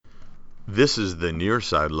This is the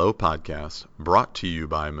Nearside Low podcast, brought to you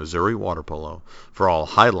by Missouri Water Polo. For all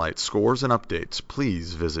highlights, scores, and updates,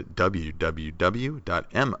 please visit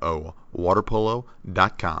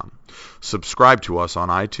www.mowaterpolo.com. Subscribe to us on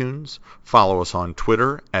iTunes, follow us on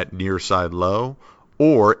Twitter at Nearside Low,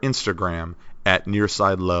 or Instagram at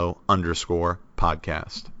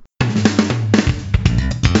nearsidelow_podcast.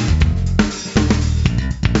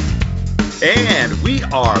 And we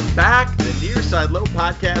are back, the Nearside Low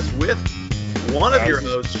podcast with one of your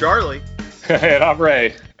hosts, Charlie. And I'm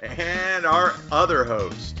Ray. And our other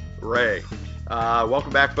host, Ray.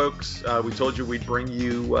 Welcome back, folks. We told you we'd bring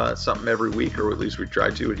you something every week, or at least we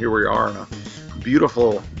tried to, and here we are on a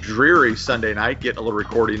beautiful, dreary Sunday night, getting a little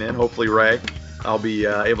recording in. Hopefully, Ray, I'll be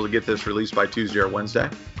able to get this released by Tuesday or Wednesday.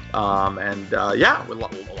 Yeah, with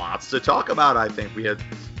lots to talk about, I think. We had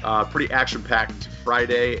pretty action-packed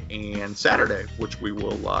Friday and Saturday, which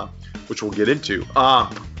we'll get into.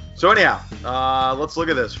 So anyhow, let's look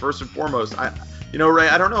at this. First and foremost, Ray,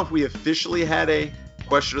 I don't know if we officially had a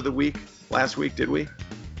question of the week last week, did we?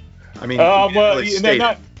 I mean, not really.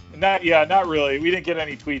 We didn't get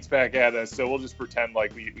any tweets back at us, so we'll just pretend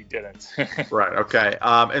like we didn't. Right. Okay.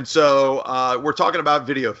 And so we're talking about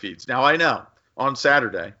video feeds. Now, I know on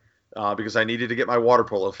Saturday, because I needed to get my water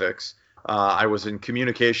polo fix, I was in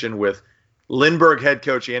communication with Lindbergh head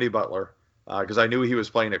coach Andy Butler, because I knew he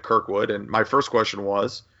was playing at Kirkwood. And my first question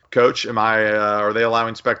was, Coach, are they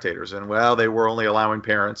allowing spectators? And, well, they were only allowing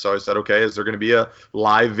parents. So I said, okay, is there going to be a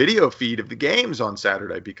live video feed of the games on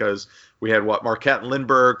Saturday? Because we had, Marquette and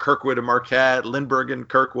Lindbergh, Kirkwood and Marquette, Lindbergh and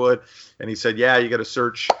Kirkwood. And he said, yeah, you got to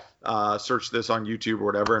search this on YouTube or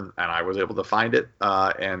whatever. And I was able to find it.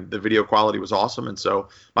 And the video quality was awesome. And so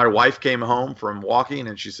my wife came home from walking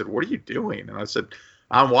and she said, what are you doing? And I said,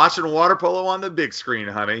 I'm watching water polo on the big screen,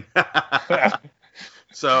 honey.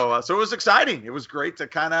 So it was exciting. It was great to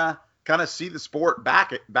kind of see the sport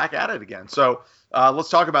back at it again. So let's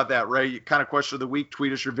talk about that, Ray. Kind of question of the week.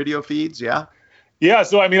 Tweet us your video feeds. Yeah. Yeah.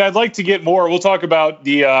 So I'd like to get more. We'll talk about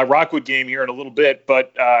the Rockwood game here in a little bit,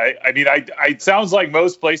 but it sounds like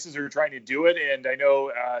most places are trying to do it, and I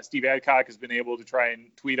know Steve Adcock has been able to try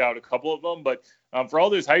and tweet out a couple of them. But for all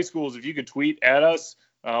those high schools, if you could tweet at us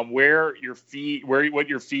where they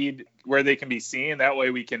can be seen, that way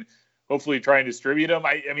we can hopefully try and distribute them.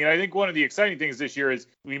 I think one of the exciting things this year is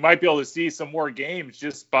we might be able to see some more games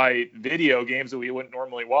just by video, games that we wouldn't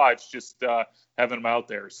normally watch, just having them out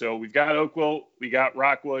there. So we've got Oakville, we got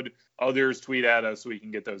Rockwood, others tweet at us so we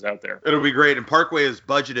can get those out there. It'll be great. And Parkway is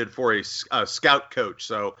budgeted for a scout coach.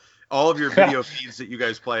 So all of your video feeds that you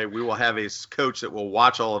guys play, we will have a coach that will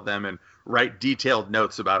watch all of them and write detailed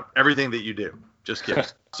notes about everything that you do. Just kidding.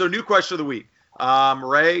 So new question of the week.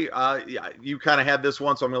 Ray, you kind of had this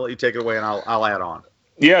one, so I'm going to let you take it away, and I'll add on.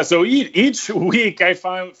 Yeah, so each week I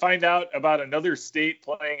find out about another state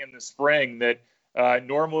playing in the spring that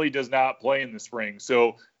normally does not play in the spring.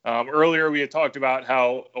 So earlier we had talked about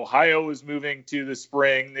how Ohio is moving to the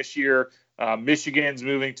spring this year. Michigan's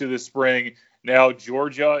moving to the spring. Now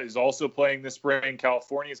Georgia is also playing the spring.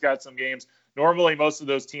 California's got some games. Normally most of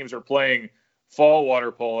those teams are playing fall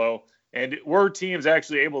water polo. And were teams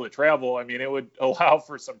actually able to travel, it would allow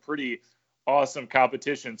for some pretty awesome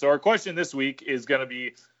competition. So our question this week is going to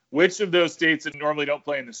be, which of those states that normally don't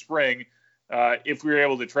play in the spring, if we were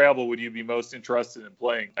able to travel, would you be most interested in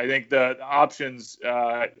playing? I think the options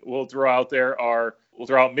we'll throw out there are, we'll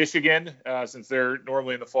throw out Michigan, since they're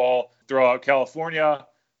normally in the fall, throw out California,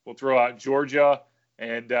 we'll throw out Georgia,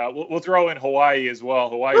 and we'll throw in Hawaii as well.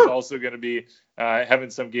 Hawaii is also going to be having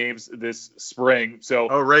some games this spring. So,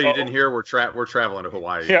 Ray, you didn't hear we're traveling to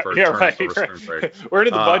Hawaii for right. spring break. Where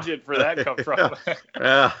did the budget for that come from?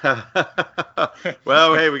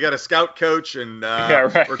 Well, hey, we got a scout coach, and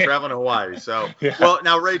we're traveling to Hawaii. So, Well,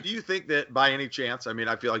 now, Ray, do you think that by any chance? I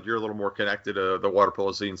feel like you're a little more connected to the water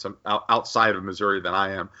polo scene outside of Missouri than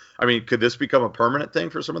I am. Could this become a permanent thing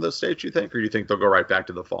for some of those states? You think, or do you think they'll go right back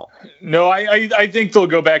to the fall? No, I think they'll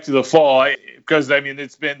go back to the fall because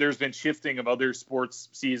there's been shifting of other sports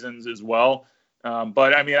seasons as well.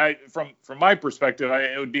 But from my perspective,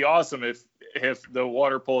 it would be awesome if the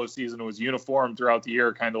water polo season was uniform throughout the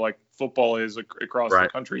year, kind of like football is across the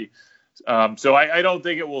country. So I don't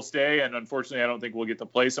think it will stay, and unfortunately, I don't think we'll get to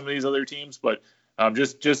play some of these other teams. But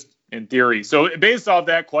just in theory. So based off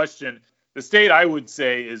that question, the state I would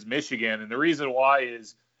say is Michigan, and the reason why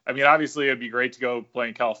is, obviously it'd be great to go play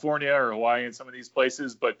in California or Hawaii and some of these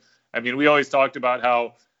places, but we always talked about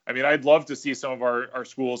how I'd love to see some of our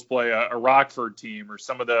schools play a Rockford team or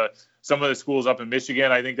some of the schools up in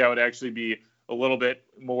Michigan. I think that would actually be a little bit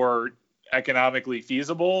more economically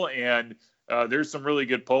feasible and there's some really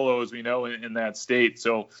good polo, as we know, in that state.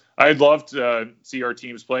 So I'd love to see our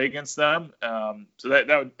teams play against them. So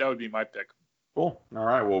that would be my pick. Cool. All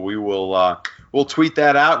right. Well, we'll tweet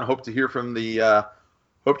that out and hope to hear from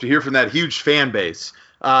that huge fan base.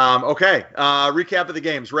 Okay. Recap of the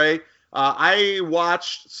games, Ray. I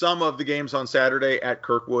watched some of the games on Saturday at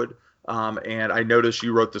Kirkwood. And I noticed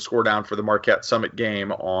you wrote the score down for the Marquette Summit game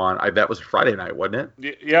that was Friday night, wasn't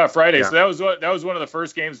it? Yeah, Friday. Yeah. So that was one of the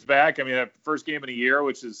first games back. I mean, that first game in a year,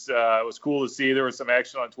 which was cool to see. There was some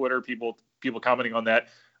action on Twitter, people commenting on that.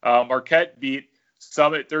 Marquette beat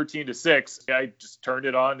Summit 13-6. I just turned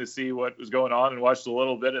it on to see what was going on and watched a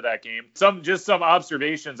little bit of that game. Some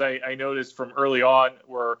observations I noticed from early on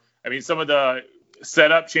were, I mean, some of the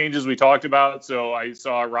setup changes we talked about. So I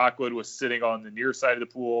saw Rockwood was sitting on the near side of the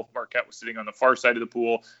pool. Marquette was sitting on the far side of the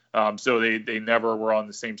pool. So they never were on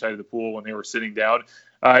the same side of the pool when they were sitting down.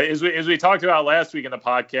 As we talked about last week in the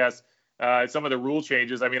podcast, some of the rule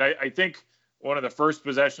changes. I mean, I think one of the first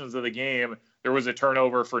possessions of the game, there was a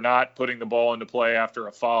turnover for not putting the ball into play after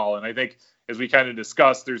a foul. And I think, as we kind of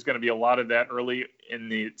discussed, there's going to be a lot of that early in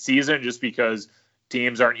the season just because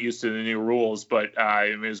teams aren't used to the new rules. But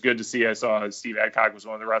it was good to see. I saw Steve Adcock was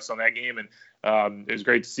one of the refs on that game, and it was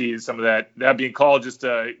great to see some of that being called just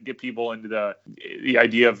to get people into the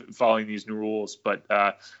idea of following these new rules. But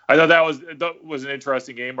I thought that was an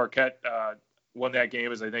interesting game. Marquette won that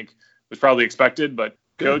game, as I think was probably expected, but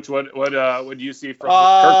Coach, what do you see from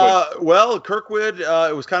Kirkwood? Well, Kirkwood,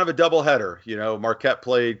 it was kind of a doubleheader. You know, Marquette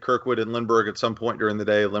played Kirkwood and Lindbergh at some point during the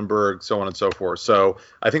day, Lindbergh, so on and so forth. So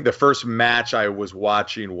I think the first match I was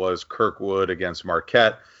watching was Kirkwood against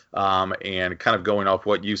Marquette. And kind of going off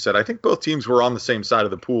what you said, I think both teams were on the same side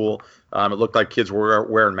of the pool. It looked like kids were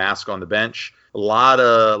wearing masks on the bench. A lot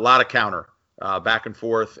of counter. Back and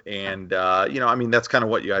forth, and I mean, that's kind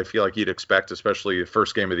of what I feel like you'd expect, especially the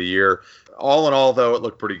first game of the year. All in all, though, it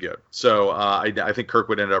looked pretty good. So I think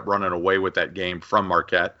Kirkwood ended up running away with that game from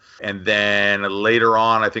Marquette. And then later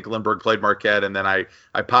on, I think Lindbergh played Marquette, and then I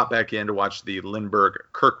popped back in to watch the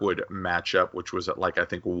Lindbergh-Kirkwood matchup, which was at I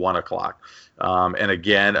think 1 o'clock. And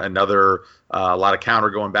again, another a lot of counter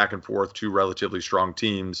going back and forth, two relatively strong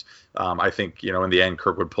teams. I think, in the end,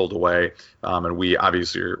 Kirkwood pulled away. And we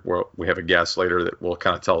obviously we have a guest later that will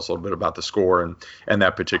kind of tell us a little bit about the score and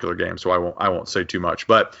that particular game. So I won't say too much.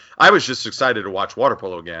 But I was just excited to watch water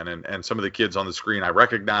polo again. And some of the kids on the screen I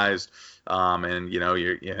recognized. And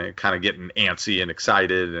you're kind of getting antsy and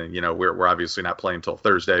excited, and we're obviously not playing until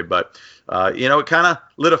Thursday, but it kind of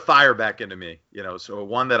lit a fire back into me. So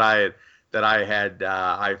one that I had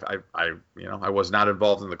I was not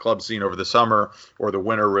involved in the club scene over the summer or the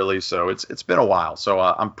winter really, so it's been a while. So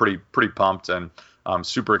I'm pretty pumped, and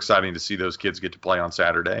super exciting to see those kids get to play on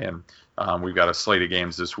Saturday, and we've got a slate of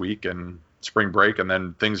games this week and spring break, and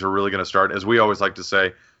then things are really going to start, as we always like to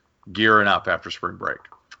say, gearing up after spring break.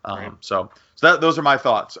 Right. So those are my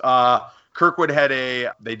thoughts. Kirkwood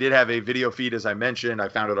they did have a video feed, as I mentioned. I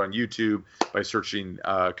found it on YouTube by searching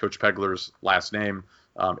Coach Peglarr's last name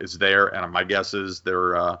is there, and my guess is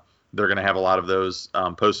they're going to have a lot of those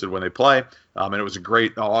posted when they play. And it was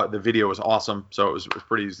the video was awesome, so it was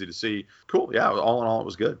pretty easy to see. Cool, yeah. All in all, it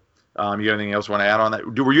was good. You got anything else you want to add on that?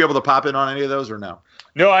 Were you able to pop in on any of those or no?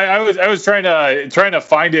 No, I was trying to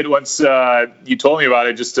find it once you told me about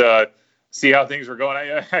it, just to see how things were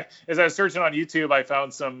going. As I was searching on YouTube, I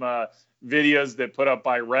found some videos that put up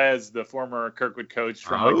by Rez, the former Kirkwood coach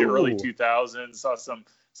from the early 2000s. Saw some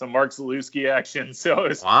Mark Zalewski action. So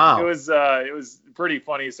it was pretty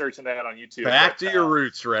funny searching that on YouTube. Back to your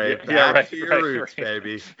roots, Ray. Back to your roots,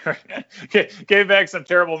 baby. Gave back some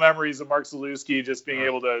terrible memories of Mark Zalewski just being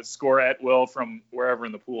able to score at will from wherever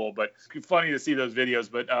in the pool. But funny to see those videos.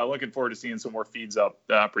 But looking forward to seeing some more feeds up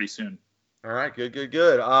pretty soon. All right,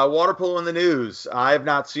 good. Water polo in the news. I have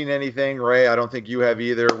not seen anything, Ray. I don't think you have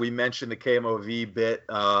either. We mentioned the KMOV bit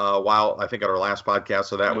while I think at our last podcast,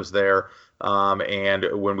 so that was there. And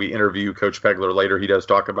when we interview Coach Peglarr later, he does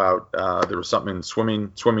talk about there was something in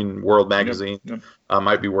Swimming World magazine. Yep.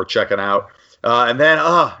 Might be worth checking out. And then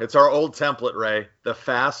it's our old template, Ray, the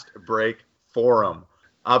Fast Break Forum.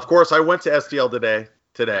 Of course, I went to STL today.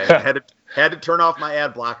 I had to turn off my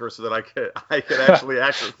ad blocker so that I could actually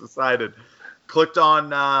access the site. And clicked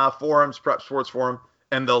on forums, Prep Sports Forum,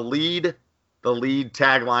 and the lead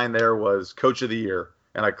tagline there was Coach of the Year,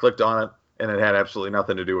 and I clicked on it, and it had absolutely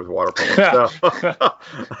nothing to do with water polo. So,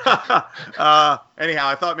 anyhow,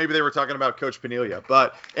 I thought maybe they were talking about Coach Panelia,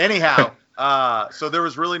 but anyhow, so there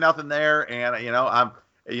was really nothing there, and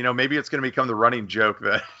maybe it's going to become the running joke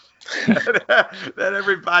that that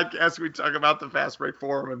every podcast we talk about the Fast Break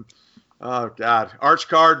Forum, and oh God, Arch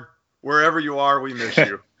Card, wherever you are, we miss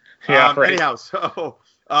you. Yeah, right. Anyhow, so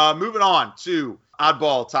moving on to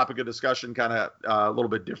oddball topic of discussion, kind of a little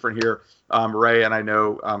bit different here, Ray. And I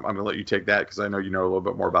know I'm going to let you take that because I know you know a little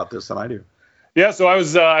bit more about this than I do. Yeah, so I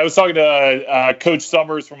was talking to Coach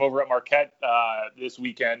Summers from over at Marquette this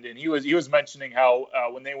weekend, and he was mentioning how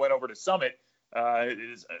when they went over to Summit,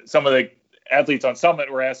 some of the athletes on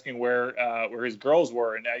Summit were asking where his girls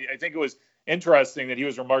were, and I think it was interesting that he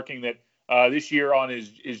was remarking that this year on his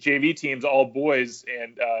JV teams, all boys,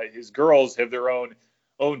 and his girls have their own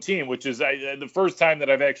team, which is the first time that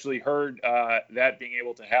I've actually heard that being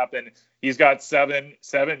able to happen. He's got seven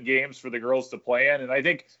games for the girls to play in, and I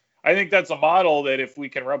think that's a model that if we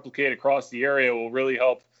can replicate across the area will really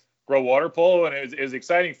help grow water polo, and it was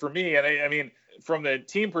exciting for me. And I mean, from the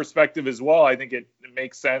team perspective as well, I think it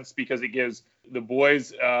makes sense because it gives the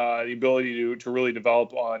boys the ability to really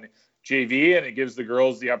develop on JV, and it gives the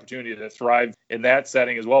girls the opportunity to thrive in that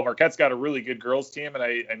setting as well. Marquette's got a really good girls team, and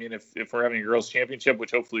I mean, if we're having a girls championship,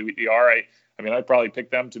 which hopefully we are, I mean, I'd probably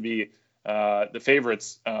pick them to be the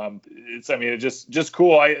favorites. It's just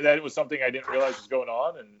cool. That was something I didn't realize was going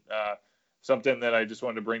on, and something that I just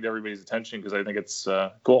wanted to bring to everybody's attention because I think it's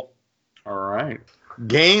cool. All right.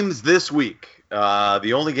 Games this week.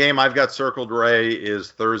 The only game I've got circled, Ray, is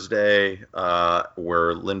Thursday,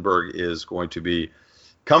 where Lindbergh is going to be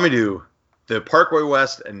coming to the Parkway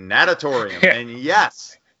West Natatorium. And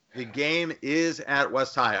yes, the game is at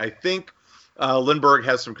West High. I think Lindbergh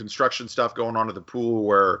has some construction stuff going on at the pool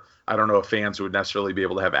where I don't know if fans would necessarily be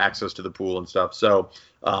able to have access to the pool and stuff. So,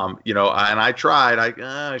 and I tried.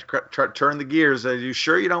 I turned the gears. Are you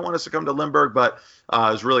sure you don't want us to come to Lindbergh? But it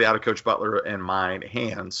was really out of Coach Butler and my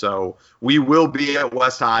hands. So we will be at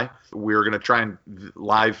West High. We're going to try and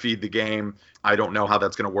live feed the game. I don't know how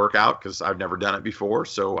that's going to work out because I've never done it before.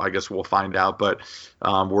 So I guess we'll find out. But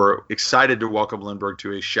we're excited to welcome Lindbergh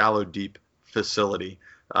to a shallow, deep facility.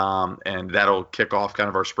 And that'll kick off kind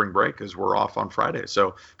of our spring break as we're off on Friday.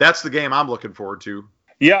 So that's the game I'm looking forward to.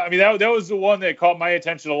 Yeah, I mean, that was the one that caught my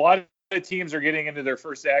attention. A lot of teams are getting into their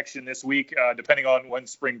first action this week, depending on when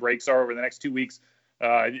spring breaks are over the next 2 weeks.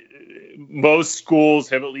 Most schools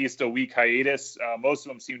have at least a week hiatus. Most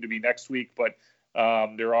of them seem to be next week, but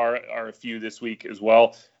there are a few this week as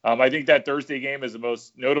well. I think that Thursday game is the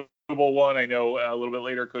most notable one. I know a little bit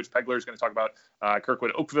later, Coach Peglarr is going to talk about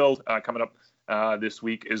Kirkwood Oakville coming up this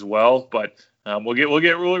week as well. But we'll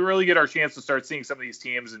really get our chance to start seeing some of these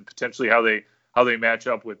teams and potentially how they match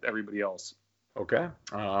up with everybody else. Okay.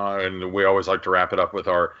 And we always like to wrap it up with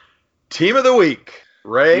our team of the week,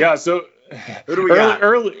 Ray. Yeah. So who do we got?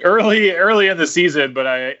 Early in the season,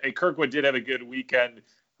 but Kirkwood did have a good weekend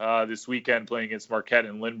this weekend playing against Marquette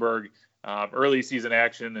and Lindbergh. Early season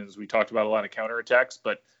action, as we talked about, a lot of counterattacks,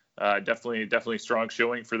 but definitely strong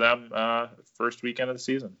showing for them first weekend of the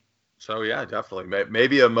season. So yeah, definitely.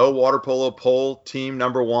 Maybe a Mo water polo poll team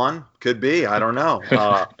number one could be. I don't know.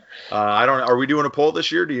 Are we doing a poll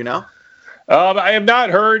this year? Do you know? I have not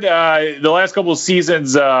heard. The last couple of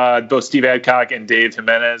seasons, both Steve Adcock and Dave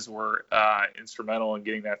Jimenez were instrumental in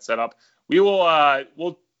getting that set up.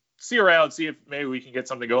 We'll see around, see if maybe we can get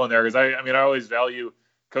something going there, because I always value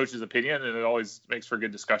coach's opinion, and it always makes for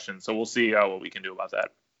good discussion. So we'll see what we can do about that.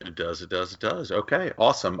 It does. Okay,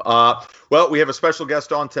 awesome. Well, we have a special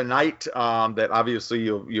guest on tonight that obviously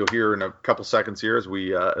you'll hear in a couple seconds here as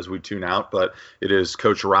we tune out. But it is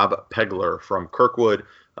Coach Rob Peglarr from Kirkwood.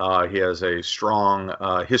 He has a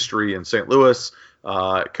strong history in St. Louis,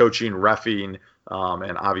 coaching, reffing,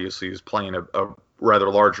 and obviously is playing a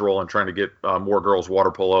rather large role in trying to get more girls water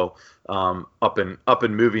polo up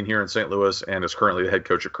and moving here in St. Louis, and is currently the head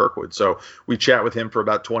coach at Kirkwood. So we chat with him for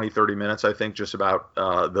about 20-30 minutes, I think, just about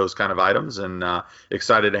those kind of items, and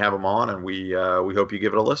excited to have him on, and we hope you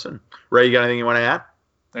give it a listen. Ray, you got anything you want to add?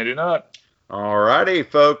 I do not. All righty,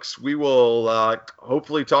 folks. We will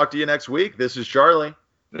hopefully talk to you next week. This is Charlie.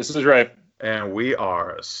 This is Ray. And we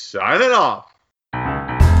are signing off.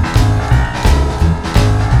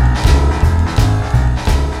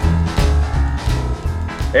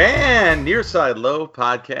 And Nearside Low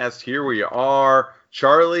podcast, here we are,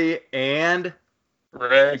 Charlie and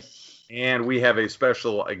Ray. And we have a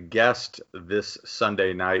special guest this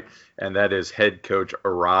Sunday night, and that is head coach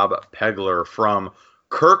Rob Peglarr from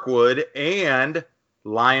Kirkwood and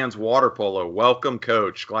Lions Water Polo. Welcome,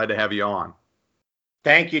 Coach. Glad to have you on.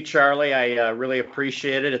 Thank you, Charlie. I really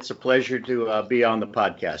appreciate it. It's a pleasure to be on the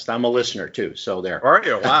podcast. I'm a listener too, so there. Are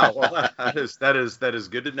you? Wow. Well, that is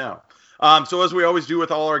good to know. So as we always do with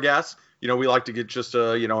all our guests, we like to get just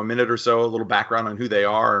a minute or so, a little background on who they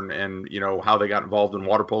are and how they got involved in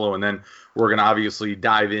water polo. And then we're going to obviously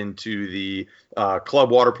dive into the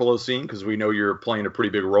club water polo scene, because we know you're playing a pretty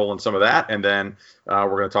big role in some of that. And then we're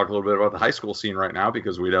going to talk a little bit about the high school scene right now,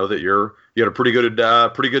 because we know that you had a pretty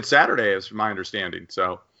good Saturday, as my understanding.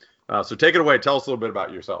 So take it away. Tell us a little bit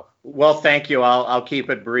about yourself. Well, thank you. I'll keep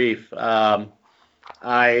it brief.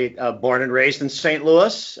 I born and raised in St.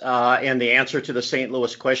 Louis, and the answer to the St.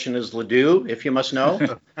 Louis question is Ladue, if you must know.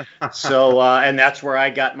 So, and that's where I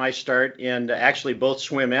got my start in actually both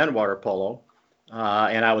swim and water polo.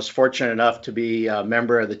 And I was fortunate enough to be a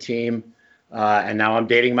member of the team. And now I'm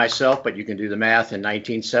dating myself, but you can do the math, in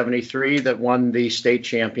 1973 that won the state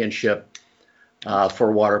championship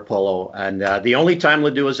for water polo. And the only time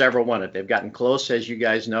Ladue has ever won it. They've gotten close, as you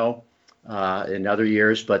guys know, in other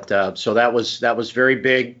years, but so that was very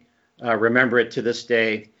big. Remember it to this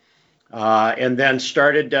day. And then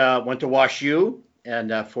went to Wash U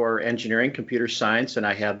and for engineering, computer science, and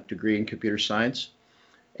I have a degree in computer science,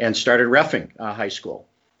 and started reffing high school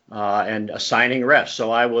and assigning refs.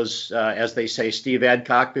 So I was, as they say, Steve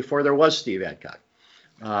Adcock before there was Steve Adcock,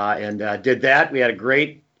 and did that. We had a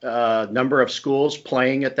great number of schools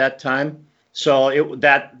playing at that time. So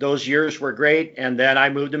those years were great, and then I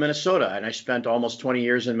moved to Minnesota, and I spent almost 20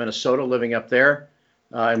 years in Minnesota living up there.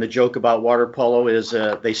 And the joke about water polo is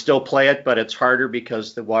they still play it, but it's harder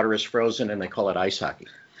because the water is frozen, and they call it ice hockey.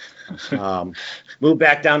 Moved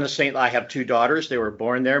back down to St. I have two daughters. They were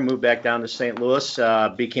born there. Moved back down to St. Louis.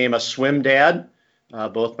 Became a swim dad.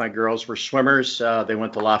 Both my girls were swimmers. They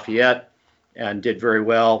went to Lafayette and did very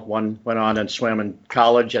well. One went on and swam in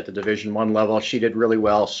college at the Division I level. She did really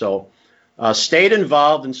well. So. Stayed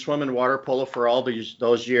involved in swim and water polo for all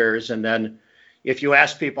those years. And then if you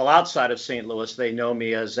ask people outside of St. Louis, they know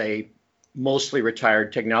me as a mostly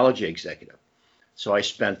retired technology executive. So I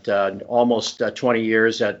spent almost 20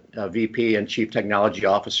 years at VP and Chief Technology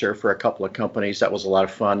Officer for a couple of companies. That was a lot of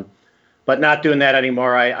fun. But not doing that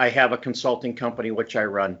anymore. I have a consulting company which I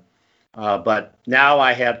run. But now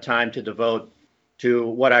I have time to devote to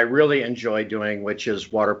what I really enjoy doing, which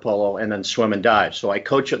is water polo and then swim and dive. So I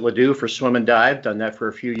coach at Ladue for swim and dive, done that for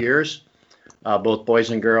a few years, both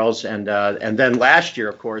boys and girls. And then last year,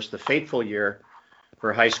 of course, the fateful year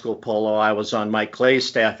for high school polo, I was on Mike Clay's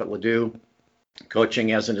staff at Ladue,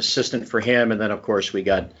 coaching as an assistant for him. And then, of course, we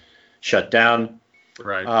got shut down.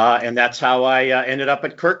 Right. And that's how I ended up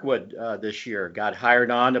at Kirkwood this year. Got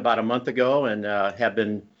hired on about a month ago and have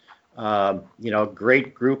been,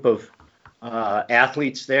 great group of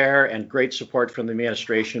athletes there and great support from the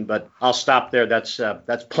administration. But I'll stop there. That's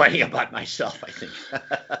plenty about myself, I think.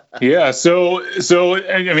 Yeah. So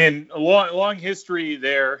I mean, a long history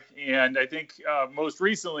there, and I think most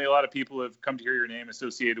recently a lot of people have come to hear your name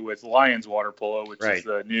associated with Lions Water Polo, which is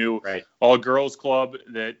the new all-girls club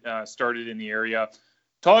that started in the area.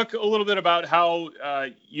 Talk a little bit about how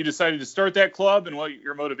you decided to start that club and what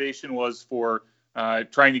your motivation was for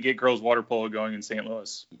trying to get girls water polo going in St.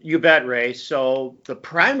 Louis. You bet, Ray. So the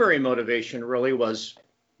primary motivation really was,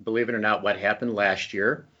 believe it or not, what happened last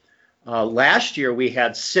year. Last year, we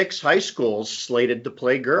had 6 high schools slated to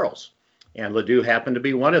play girls, and Ladue happened to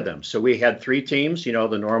be one of them. So we had 3 teams, the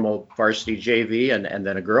normal varsity JV and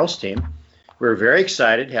then a girls team. We were very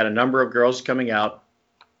excited, had a number of girls coming out,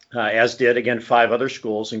 as did, again, 5 other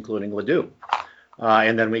schools, including Ladue.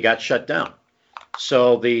 And then we got shut down.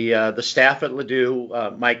 So the staff at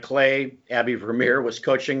Ladue, Mike Clay, Abby Vermeer was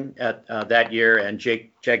coaching at that year, and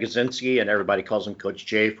Jake Jagosinski, and everybody calls him Coach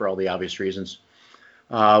Jay for all the obvious reasons.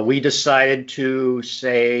 We decided to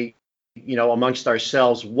say, amongst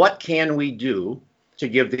ourselves, what can we do to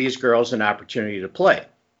give these girls an opportunity to play?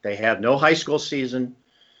 They have no high school season.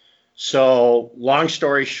 So long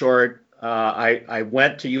story short, I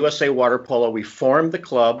went to USA Water Polo. We formed the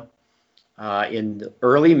club in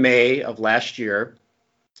early May of last year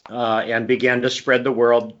and began to spread the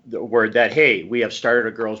word that, hey, we have started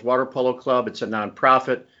a girls water polo club. It's a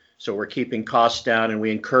nonprofit, so we're keeping costs down, and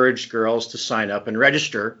we encourage girls to sign up and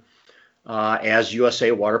register as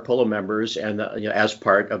USA Water Polo members and as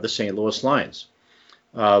part of the St. Louis Lions.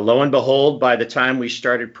 Lo and behold, by the time we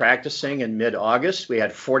started practicing in mid-August, we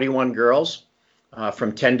had 41 girls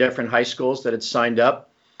from 10 different high schools that had signed up.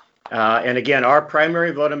 And again, our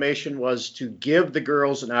primary motivation was to give the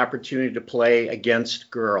girls an opportunity to play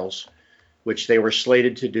against girls, which they were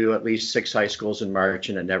slated to do at least 6 high schools in March,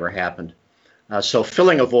 and it never happened. So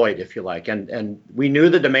filling a void, if you like. And we knew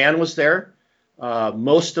the demand was there.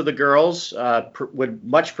 Most of the girls would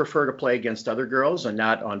much prefer to play against other girls and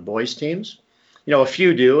not on boys' teams. A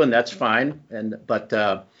few do, and that's fine. But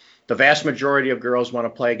the vast majority of girls want to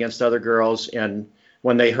play against other girls. And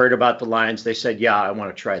when they heard about the Lions, they said, yeah, I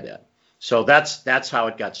want to try that. So that's how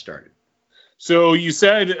it got started. So you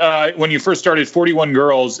said when you first started, 41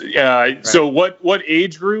 girls. Right. So what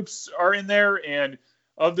age groups are in there? And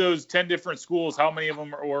of those 10 different schools, how many of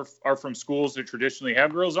them are from schools that traditionally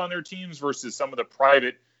have girls on their teams versus some of the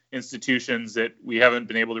private institutions that we haven't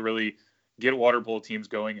been able to really get water polo teams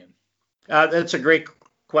going in? That's a great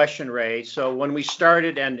question, Ray. So when we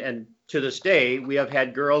started, and to this day, we have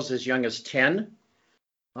had girls as young as 10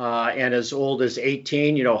 and as old as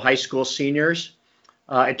 18, high school seniors.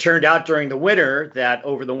 It turned out during the winter that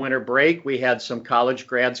over the winter break, we had some college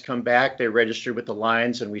grads come back. They registered with the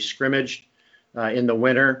Lions, and we scrimmaged in the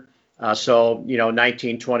winter. So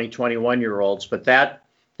 19, 20, 21-year-olds. But that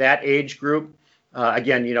age group,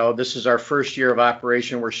 again, this is our first year of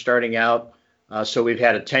operation. We're starting out. So we've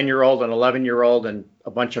had a 10-year-old, an 11-year-old, and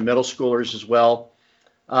a bunch of middle schoolers as well.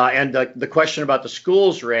 And the question about the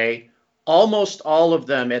schools, Ray, almost all of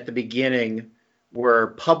them at the beginning were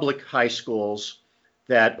public high schools.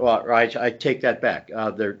 I take that back.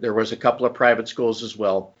 There was a couple of private schools as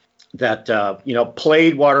well that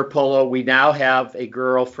played water polo. We now have a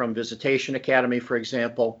girl from Visitation Academy, for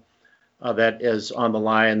example, that is on the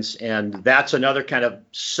Lions, and that's another kind of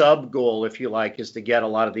sub goal, if you like, is to get a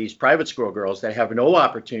lot of these private school girls that have no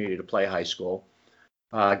opportunity to play high school,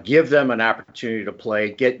 give them an opportunity to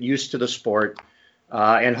play, get used to the sport.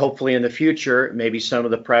 And hopefully in the future, maybe some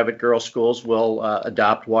of the private girl schools will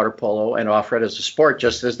adopt water polo and offer it as a sport,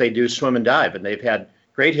 just as they do swim and dive. And they've had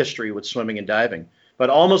great history with swimming and diving. But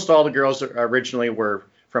almost all the girls originally were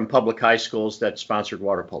from public high schools that sponsored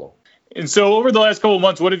water polo. And so over the last couple of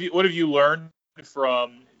months, what have you learned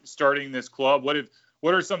from starting this club?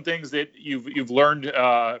 What are some things that you've learned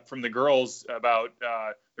from the girls about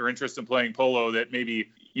their interest in playing polo that maybe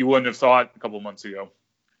you wouldn't have thought a couple of months ago?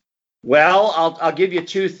 Well, I'll give you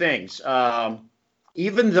two things.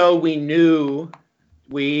 Even though we knew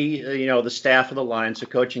the staff of the Lions, the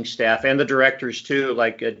coaching staff, and the directors too,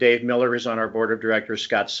 like Dave Miller is on our board of directors,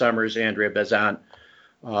 Scott Summers, Andrea Bezant,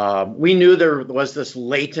 we knew there was this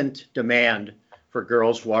latent demand for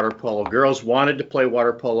girls water polo. Girls wanted to play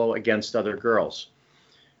water polo against other girls.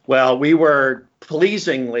 Well, we were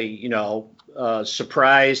pleasingly,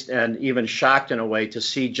 surprised and even shocked in a way to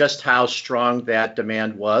see just how strong that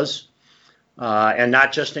demand was. And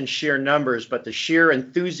not just in sheer numbers, but the sheer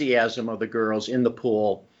enthusiasm of the girls in the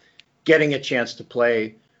pool, getting a chance to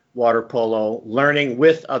play water polo, learning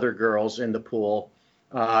with other girls in the pool.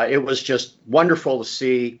 It was just wonderful to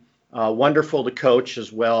see, wonderful to coach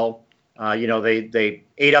as well. They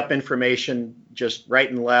ate up information just right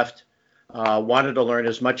and left, wanted to learn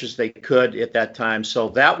as much as they could at that time. So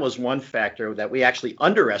that was one factor that we actually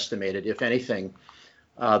underestimated, if anything.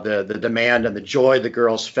 The demand and the joy the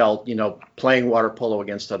girls felt, playing water polo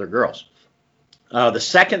against other girls. The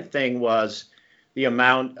second thing was the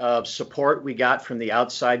amount of support we got from the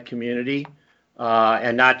outside community,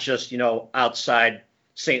 and not just, outside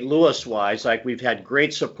St. Louis wise. Like we've had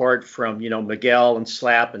great support from, Miguel and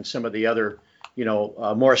SLAP and some of the other,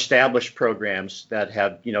 more established programs that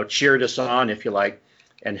have, cheered us on, if you like,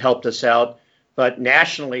 and helped us out. But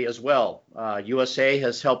nationally as well, USA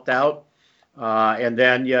has helped out. And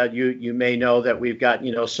then you may know that we've got,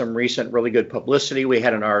 some recent really good publicity. We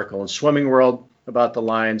had an article in Swimming World about the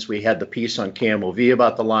Lions. We had the piece on KMOV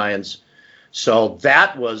about the Lions. So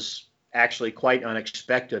that was actually quite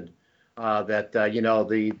unexpected, that,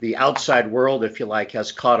 the outside world, if you like,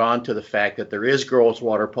 has caught on to the fact that there is girls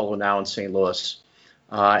water polo now in St. Louis.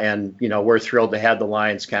 And, we're thrilled to have the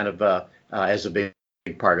Lions kind of as a big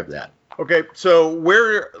part of that. Okay, so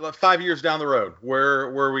where 5 years down the road, where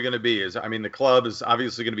are we going to be? The club is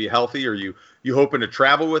obviously going to be healthy. Are you hoping to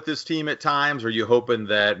travel with this team at times? Are you hoping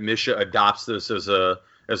that Misha adopts this as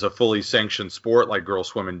a fully sanctioned sport like girls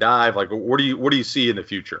swim and dive? Like, what do you see in the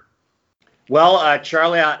future? Well,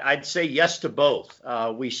 Charlie, I'd say yes to both.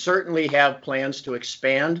 We certainly have plans to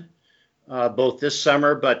expand both this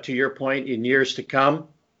summer, but to your point, in years to come,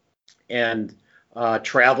 and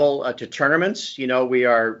travel to tournaments. We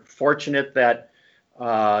are fortunate that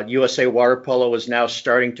USA Water Polo is now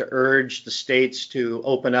starting to urge the states to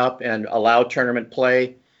open up and allow tournament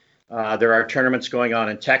play. There are tournaments going on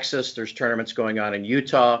in Texas. There's tournaments going on in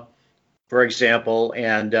Utah, for example,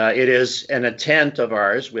 and it is an intent of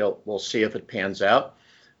ours. We'll see if it pans out.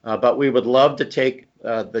 But we would love to take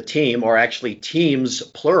the team, or actually teams,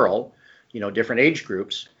 plural, different age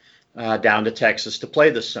groups, down to Texas to play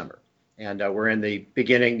this summer. And we're in the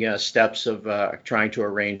beginning steps of trying to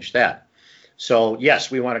arrange that. So,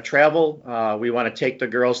 yes, we want to travel. We want to take the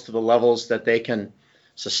girls to the levels that they can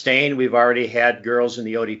sustain. We've already had girls in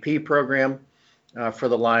the ODP program for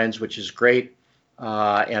the Lions, which is great.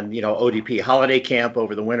 and ODP holiday camp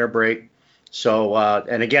over the winter break. So,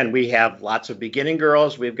 and again, we have lots of beginning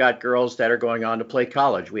girls. We've got girls that are going on to play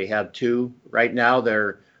college. We have 2 right now.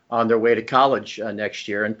 They're on their way to college next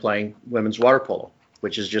year and playing women's water polo,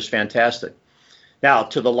 which is just fantastic. Now,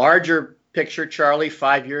 to the larger picture, Charlie,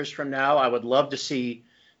 5 years from now, I would love to see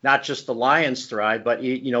not just the Lions thrive, but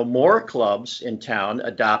more clubs in town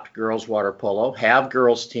adopt girls water polo, have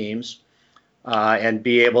girls teams, and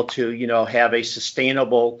be able to have a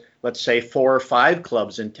sustainable, let's say 4 or 5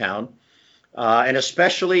 clubs in town, and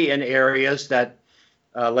especially in areas that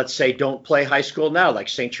let's say don't play high school now, like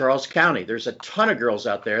St. Charles County. There's a ton of girls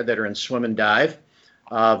out there that are in swim and dive.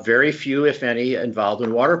 Very few, if any, involved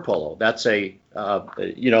in water polo. That's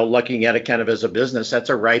looking at it kind of as a business, that's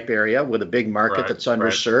a ripe area with a big market that's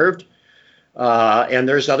underserved. And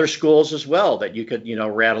there's other schools as well that you could,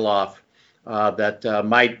 rattle off that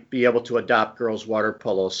might be able to adopt girls water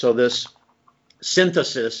polo. So this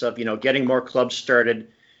synthesis of, getting more clubs started.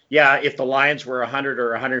 Yeah, if the Lions were 100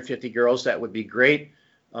 or 150 girls, that would be great.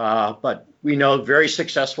 But we know very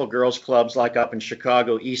successful girls clubs like up in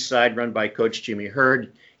Chicago, East Side, run by Coach Jimmy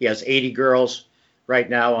Hurd. He has 80 girls right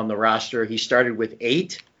now on the roster. He started with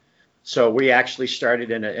 8. So we actually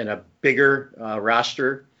started in a bigger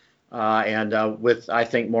roster and with, I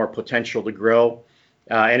think, more potential to grow.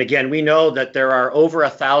 And again, we know that there are over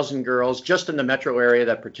 1,000 girls just in the metro area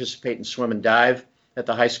that participate in swim and dive at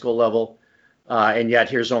the high school level. And yet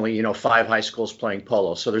here's only, 5 high schools playing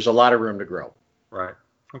polo. So there's a lot of room to grow. Right.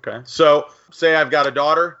 Okay. So say I've got a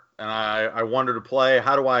daughter and I want her to play.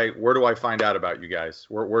 Where do I find out about you guys?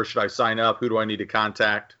 Where should I sign up? Who do I need to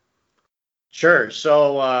contact? Sure.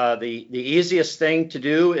 So the easiest thing to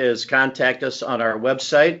do is contact us on our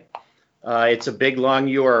website. It's a big, long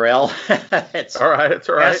URL. It's all right. It's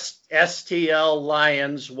all right. STL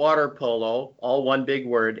Lions Water Polo, all one big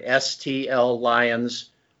word,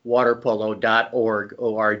 stllionswaterpolo.org,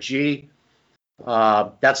 O-R-G.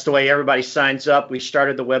 That's the way everybody signs up. We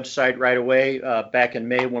started the website right away back in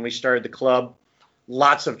May when we started the club.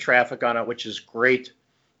 Lots of traffic on it, which is great.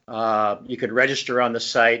 You can register on the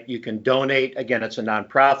site. You can donate. Again, it's a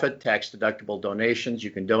nonprofit, tax-deductible donations.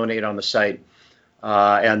 You can donate on the site.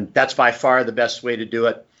 And that's by far the best way to do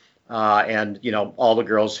it. And, all the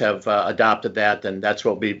girls have adopted that. And that's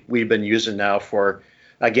what we've been using now for,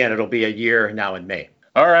 again, it'll be a year now in May.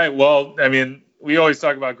 All right. Well, we always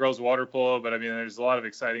talk about girls water polo, but there's a lot of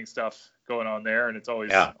exciting stuff going on there, and it's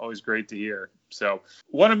always great to hear. So,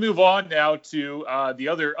 want to move on now to the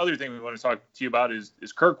other thing we want to talk to you about is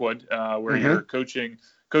Kirkwood, where you're coaching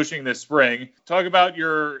this spring. Talk about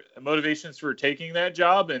your motivations for taking that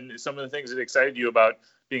job and some of the things that excited you about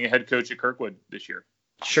being a head coach at Kirkwood this year.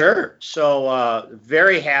 Sure. So,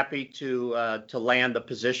 very happy to land the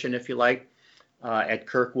position, if you like, at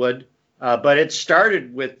Kirkwood. But it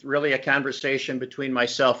started with really a conversation between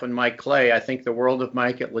myself and Mike Clay. I think the world of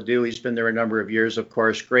Mike at Ladue. He's been there a number of years, of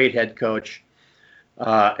course, great head coach.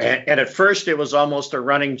 And at first it was almost a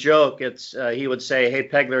running joke. He would say, "Hey,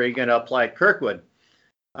 Peglarr, are you going to apply at Kirkwood?"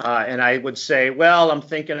 And I would say, "Well, I'm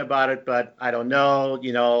thinking about it, but I don't know.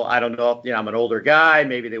 I don't know if I'm an older guy.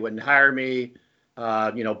 Maybe they wouldn't hire me.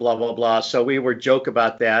 Blah, blah, blah." So we would joke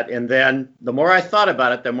about that. And then the more I thought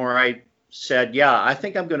about it, the more I said, yeah, I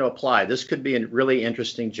think I'm going to apply. This could be a really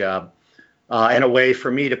interesting job and a way for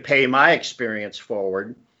me to pay my experience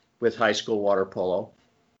forward with high school water polo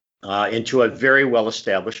into a very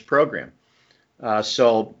well-established program.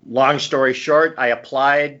 So long story short, I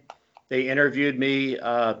applied. They interviewed me.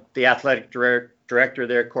 The athletic director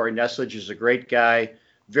there, Corey Nesledge, is a great guy,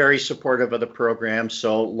 very supportive of the program.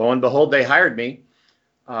 So lo and behold, they hired me.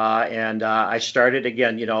 And I started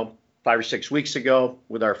again, 5 or 6 weeks ago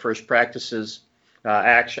with our first practices,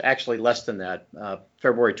 actually less than that,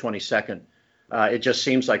 February 22nd. It just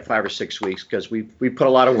seems like 5 or 6 weeks because we put a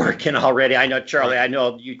lot of work in already. I know, Charlie, I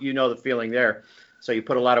know you know the feeling there. So you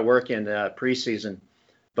put a lot of work in preseason.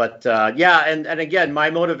 But and again, my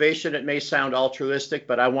motivation, it may sound altruistic,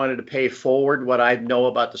 but I wanted to pay forward what I know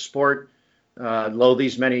about the sport,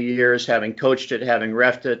 these many years, having coached it, having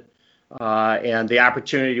reffed it. And the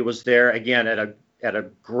opportunity was there again at a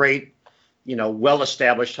great,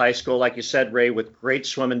 well-established high school, like you said, Ray, with great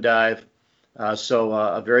swim and dive. So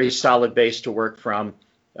a very solid base to work from,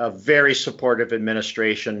 a very supportive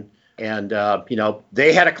administration. And,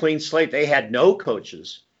 they had a clean slate. They had no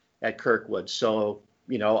coaches at Kirkwood. So,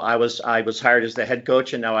 I was hired as the head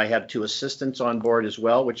coach, and now I have 2 assistants on board as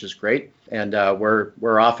well, which is great. And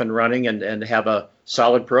we're off and running and have a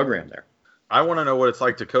solid program there. I want to know what it's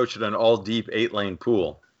like to coach at an all-deep 8-lane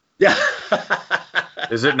pool. Yeah.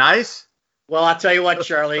 Is it nice? Well, I'll tell you what,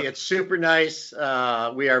 Charlie, it's super nice.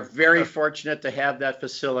 We are very fortunate to have that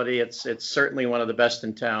facility. It's certainly one of the best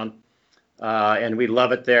in town, and we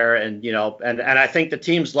love it there. And and I think the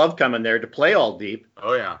teams love coming there to play all deep.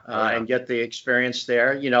 Oh yeah. And get the experience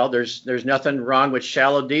there. There's nothing wrong with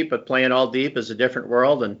shallow deep, but playing all deep is a different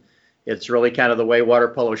world, and it's really kind of the way water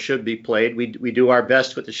polo should be played. We do our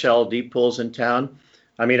best with the shallow deep pools in town.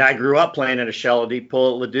 I mean, I grew up playing in a shallow deep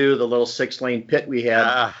pool at Ladue, the little 6-lane pit we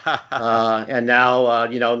had. And now,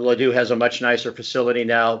 Ladue has a much nicer facility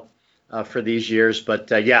now for these years. But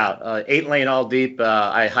 8-lane all deep,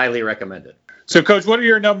 I highly recommend it. So, Coach, what do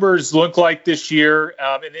your numbers look like this year?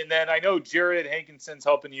 And then I know Jared Hankinson's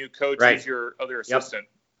helping you coach as your other assistant.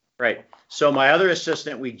 Yep. Right. So my other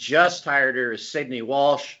assistant, we just hired her, is Sydney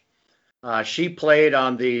Walsh. She played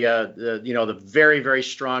on the very, very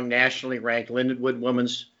strong nationally ranked Lindenwood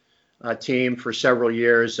women's team for several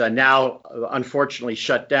years. Now, unfortunately,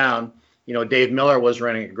 shut down. Dave Miller was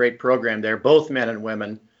running a great program there, both men and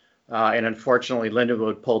women. And unfortunately,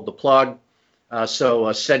 Lindenwood pulled the plug.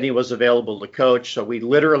 So Sydney was available to coach. So we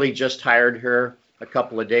literally just hired her a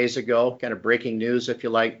couple of days ago, kind of breaking news, if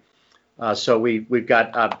you like. So we've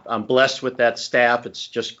got, I'm blessed with that staff. It's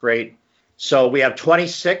just great. So we have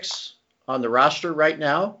 26 on the roster right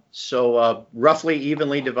now. So roughly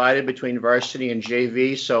evenly divided between varsity and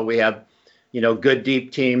JV. So we have, good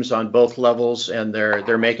deep teams on both levels, and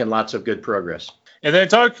they're making lots of good progress. And then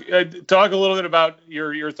talk a little bit about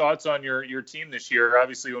your thoughts on your team this year.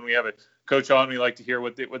 Obviously, when we have a coach on, we like to hear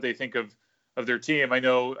what they think of their team. I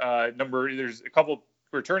know there's a couple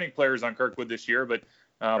returning players on Kirkwood this year, but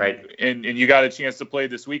right. And you got a chance to play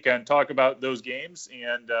this weekend. Talk about those games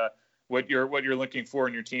and what you're looking for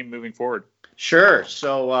in your team moving forward. Sure.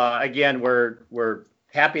 So again, we're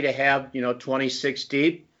happy to have 26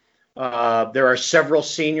 deep. There are several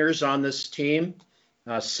seniors on this team,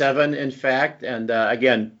 7 in fact, and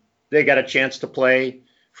again, they got a chance to play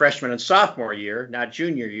freshman and sophomore year, not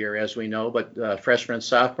junior year as we know, but freshman and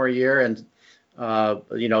sophomore year, and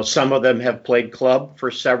some of them have played club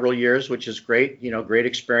for several years, which is great. Great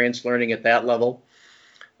experience learning at that level.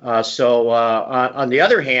 So on the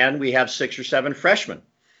other hand, we have 6 or 7 freshmen,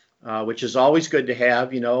 which is always good to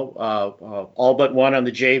have. All but one on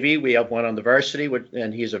the JV. We have one on the varsity,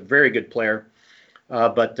 and he's a very good player.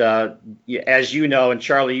 But as you know, and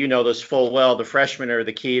Charlie, you know this full well, the freshmen are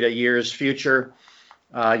the key to year's future.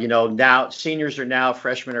 Now seniors are now,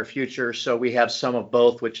 freshmen are future. So we have some of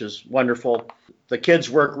both, which is wonderful. The kids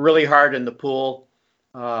work really hard in the pool.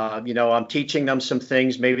 I'm teaching them some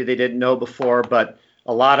things maybe they didn't know before, but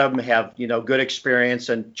a lot of them have, good experience.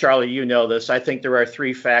 And Charlie, you know this. I think there are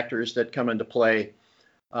 3 factors that come into play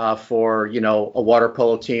for, a water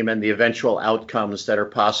polo team and the eventual outcomes that are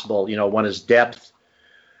possible. One is depth,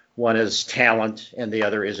 one is talent, and the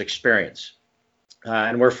other is experience.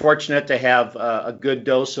 And we're fortunate to have a good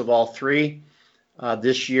dose of all 3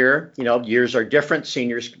 this year. Years are different.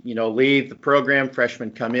 Seniors, leave the program, freshmen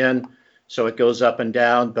come in, so it goes up and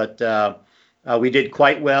down. But we did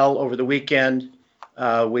quite well over the weekend.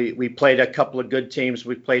 We played a couple of good teams.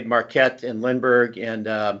 We played Marquette and Lindbergh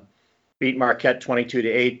and beat Marquette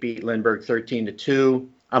 22-8, beat Lindbergh 13-2.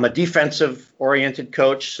 I'm a defensive-oriented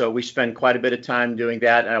coach, so we spend quite a bit of time doing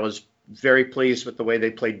that. And I was very pleased with the way they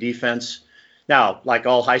played defense. Now, like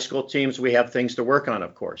all high school teams, we have things to work on,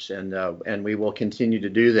 of course, and we will continue to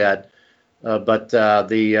do that. But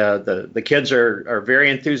the kids are very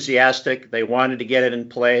enthusiastic. They wanted to get it in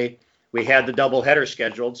play. We had the doubleheader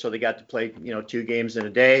scheduled, so they got to play 2 games in a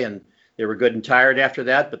day, and they were good and tired after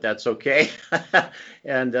that, but that's okay.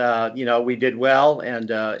 And we did well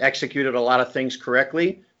and executed a lot of things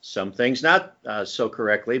correctly. Some things not so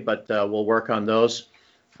correctly, but we'll work on those.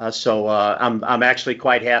 So I'm actually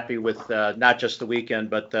quite happy with not just the weekend,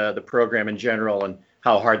 but the program in general and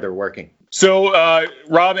how hard they're working. So,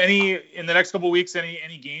 Rob, in the next couple of weeks,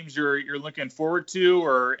 any games you're looking forward to,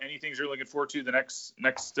 or any things you're looking forward to the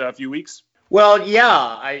next few weeks? Well,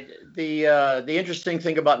 yeah. The interesting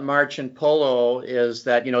thing about March and polo is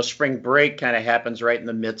that spring break kind of happens right in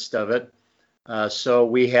the midst of it. So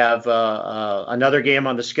we have another game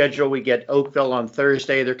on the schedule. We get Oakville on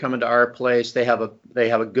Thursday. They're coming to our place. They have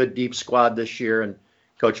a good deep squad this year, and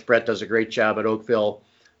Coach Brett does a great job at Oakville.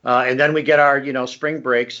 And then we get our spring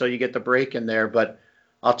break, so you get the break in there. But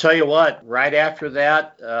I'll tell you what, right after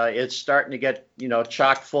that, it's starting to get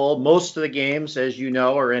chock full. Most of the games, as you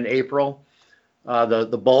know, are in April.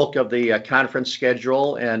 The bulk of the conference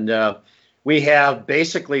schedule, and we have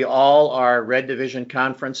basically all our Red Division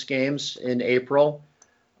Conference games in April.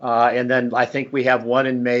 And then I think we have one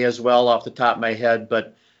in May as well, off the top of my head.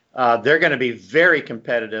 But they're going to be very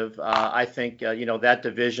competitive. I think, that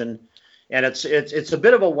division, And it's a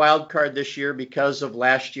bit of a wild card this year because of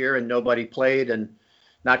last year and nobody played and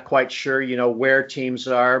not quite sure, where teams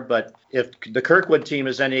are. But if the Kirkwood team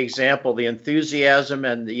is any example, the enthusiasm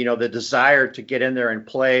and, the desire to get in there and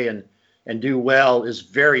play and do well is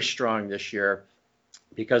very strong this year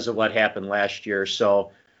because of what happened last year.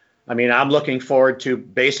 So, I mean, I'm looking forward to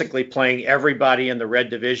basically playing everybody in the red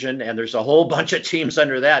division. And there's a whole bunch of teams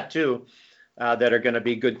under that, too, that are going to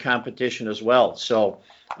be good competition as well. So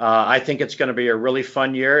I think it's going to be a really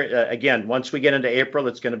fun year. Again, once we get into April,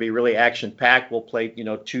 it's going to be really action-packed. We'll play,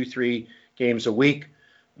 2-3 games a week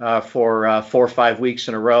for 4 or 5 weeks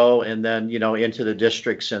in a row, and then, into the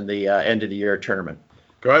districts and the end of the year tournament.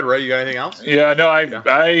 Go ahead, Ray. You got anything else? Yeah, no,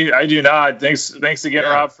 I do not. Thanks again,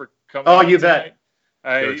 Rob, for coming. Oh, you bet.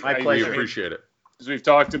 My pleasure. We appreciate it. As we've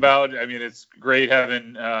talked about, I mean, it's great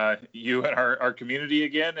having you in our community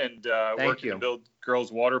again and working to build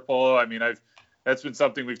girls water polo. I mean, that's been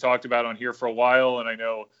something we've talked about on here for a while, and I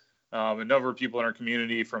know a number of people in our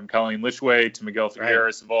community, from Colleen Lishway to Miguel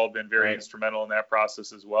Figueres, have all been very instrumental in that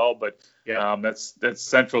process as well. But that's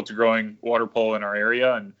central to growing water polo in our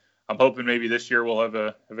area, and I'm hoping maybe this year we'll have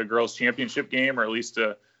a girls championship game, or at least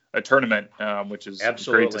a tournament, which is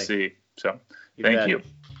great to see. So thank you.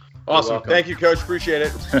 Awesome. Thank you, Coach. Appreciate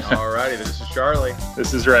it. All righty. This is Charlie.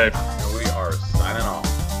 This is Ray. And we are signing off.